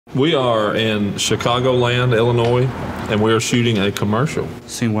We are in Chicagoland, Illinois, and we are shooting a commercial.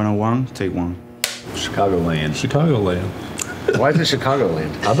 Scene 101, take one. Chicagoland. Chicagoland. Why is it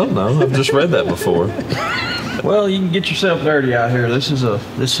Chicagoland? I don't know. I've just read that before. Well, you can get yourself dirty out here. This is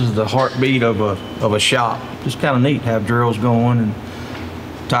the heartbeat of a shop. Just kind of neat. Have drills going and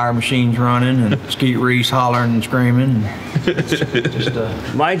tire machines running and Skeet Reese hollering and screaming.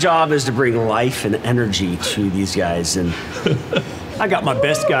 My job is to bring life and energy to these guys, and I got my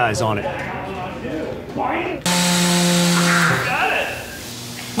best guys on it. I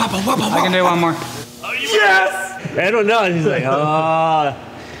can do one more. Yes! Edwin does. He's like, all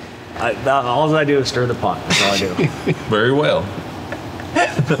I do is stir the pot. That's all I do. Very well.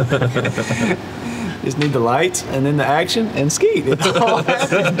 Just need the lights and then the action and Skeet. It's all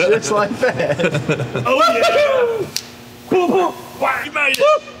happening just like that. Oh yeah! Boop, boop. You made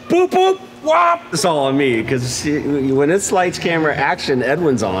it. Boop, boop. Whop. It's all on me because when it's lights, camera, action,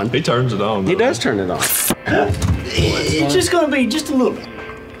 Edwin's on. He turns it on. He does turn it on. It's just gonna be just a little bit.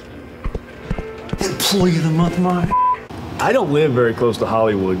 Employee of the month, Mike. I don't live very close to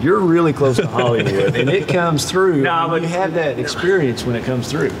Hollywood. You're really close to Hollywood, and it comes through. No, but you have that experience when it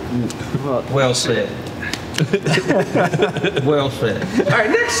comes through. Well said. Well said. All right,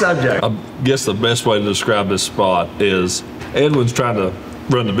 next subject. I guess the best way to describe this spot is Edwin's trying to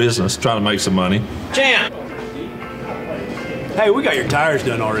run the business, trying to make some money. Champ. Hey, we got your tires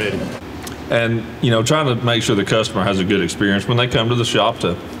done already. And, trying to make sure the customer has a good experience when they come to the shop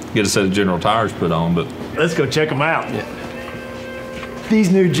to get a set of General tires put on. But let's go check them out. Yeah. These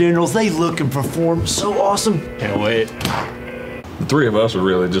new Generals, they look and perform so awesome. Can't wait. The three of us are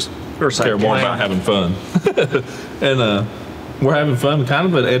really just care more about having fun. And we're having fun kind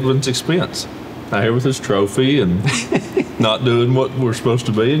of at Edwin's expense. Out here with his trophy and not doing what we're supposed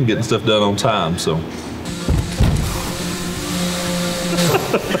to be and getting stuff done on time, so.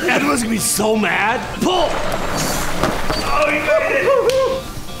 Edwin's gonna be so mad. Pull! Oh, he made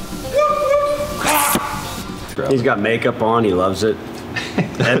it! He's got makeup on, he loves it.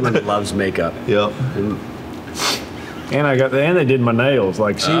 Edwin loves makeup. Yep. And they did my nails.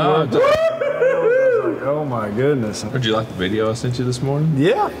 Like she worked. Oh my goodness. Did you like the video I sent you this morning?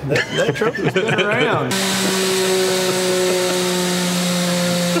 Yeah, that trophy's been around.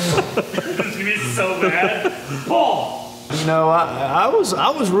 He's gonna be so mad. Pull! I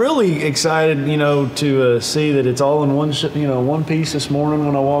was really excited, to see that it's all in one piece this morning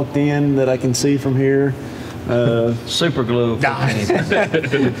when I walked in that I can see from here. Super glue.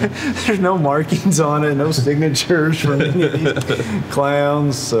 There's no markings on it, no signatures from any of these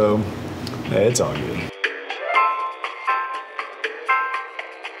clowns, so yeah, it's all good.